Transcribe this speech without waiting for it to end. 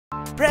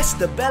Press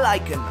the bell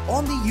icon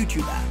on the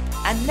YouTube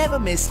app and never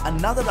miss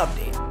another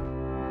update.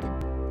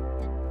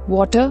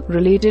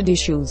 Water-related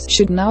issues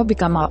should now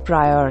become our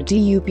priority.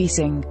 U.P.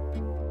 Singh.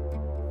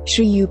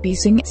 Shri U.P.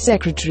 Singh,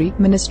 Secretary,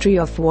 Ministry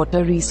of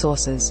Water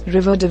Resources,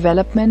 River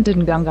Development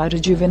and Ganga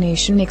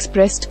Rejuvenation,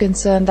 expressed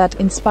concern that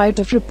in spite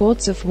of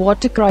reports of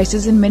water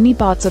crisis in many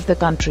parts of the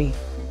country,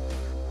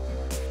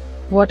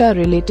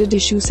 water-related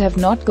issues have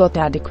not got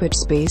adequate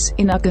space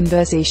in our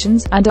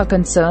conversations and our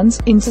concerns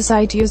in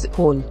society as a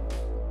whole.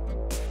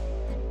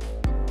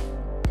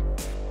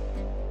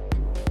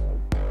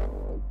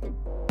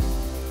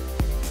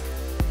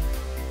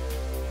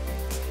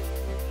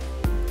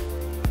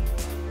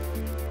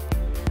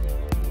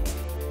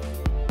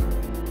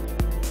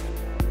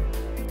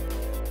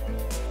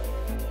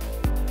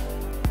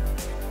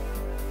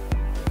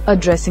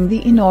 Addressing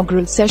the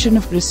inaugural session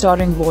of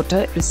Restoring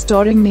Water,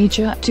 Restoring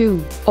Nature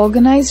 2,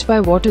 organized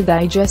by Water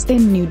Digest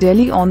in New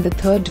Delhi on the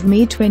 3rd of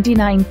May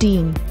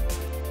 2019,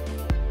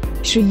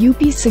 Shri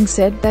U.P. Singh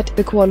said that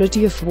the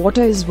quality of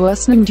water is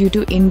worsening due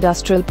to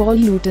industrial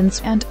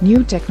pollutants and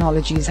new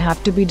technologies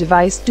have to be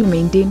devised to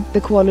maintain the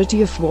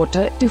quality of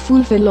water to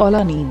fulfill all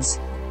our needs.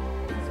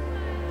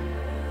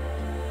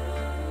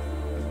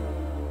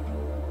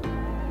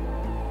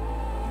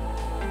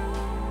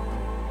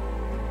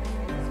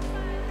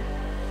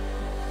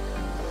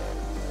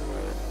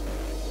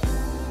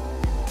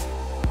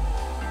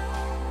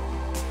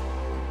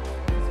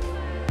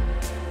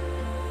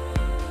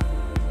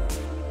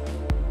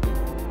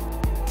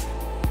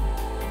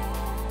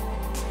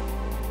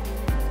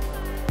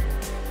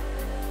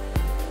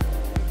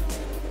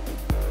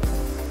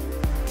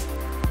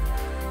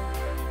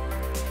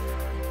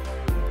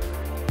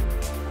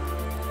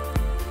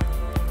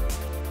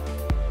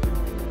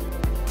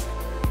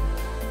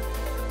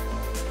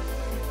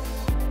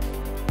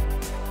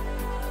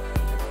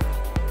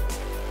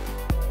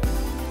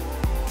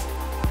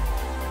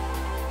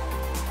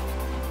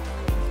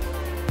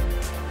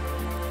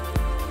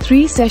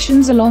 Three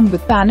sessions along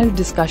with panel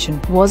discussion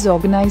was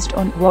organized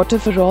on Water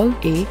for All,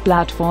 a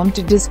platform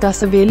to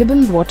discuss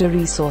available water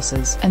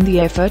resources and the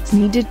efforts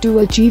needed to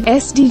achieve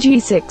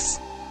SDG 6.